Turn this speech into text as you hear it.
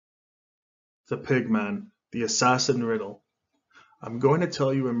The Pigman, the Assassin Riddle. I'm going to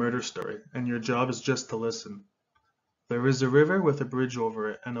tell you a murder story, and your job is just to listen. There is a river with a bridge over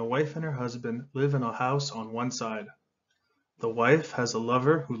it, and a wife and her husband live in a house on one side. The wife has a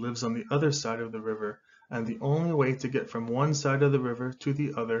lover who lives on the other side of the river, and the only way to get from one side of the river to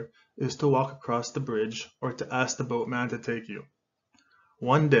the other is to walk across the bridge or to ask the boatman to take you.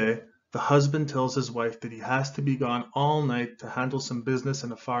 One day, the husband tells his wife that he has to be gone all night to handle some business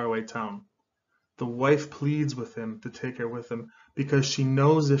in a faraway town. The wife pleads with him to take her with him because she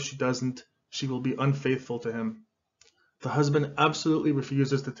knows if she doesn't, she will be unfaithful to him. The husband absolutely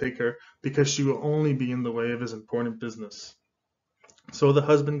refuses to take her because she will only be in the way of his important business. So the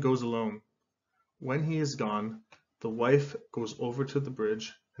husband goes alone. When he is gone, the wife goes over to the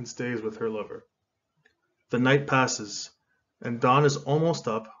bridge and stays with her lover. The night passes, and dawn is almost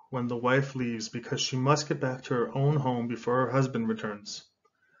up when the wife leaves because she must get back to her own home before her husband returns.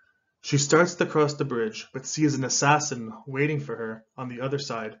 She starts to cross the bridge, but sees an assassin waiting for her on the other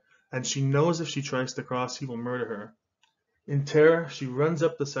side, and she knows if she tries to cross, he will murder her. In terror, she runs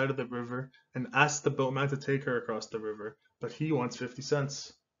up the side of the river and asks the boatman to take her across the river, but he wants 50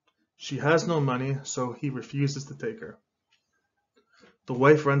 cents. She has no money, so he refuses to take her. The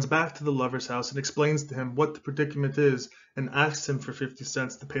wife runs back to the lover's house and explains to him what the predicament is and asks him for 50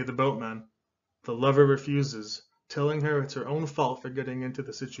 cents to pay the boatman. The lover refuses, telling her it's her own fault for getting into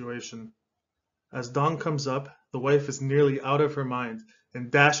the situation. As dawn comes up, the wife is nearly out of her mind and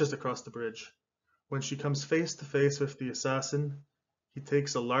dashes across the bridge. When she comes face to face with the assassin, he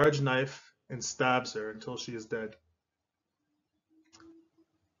takes a large knife and stabs her until she is dead.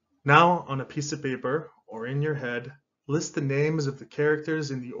 Now, on a piece of paper or in your head, list the names of the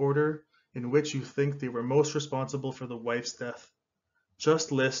characters in the order in which you think they were most responsible for the wife's death.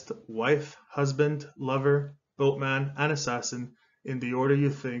 Just list wife, husband, lover, boatman, and assassin in the order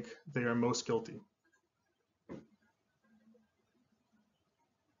you think they are most guilty.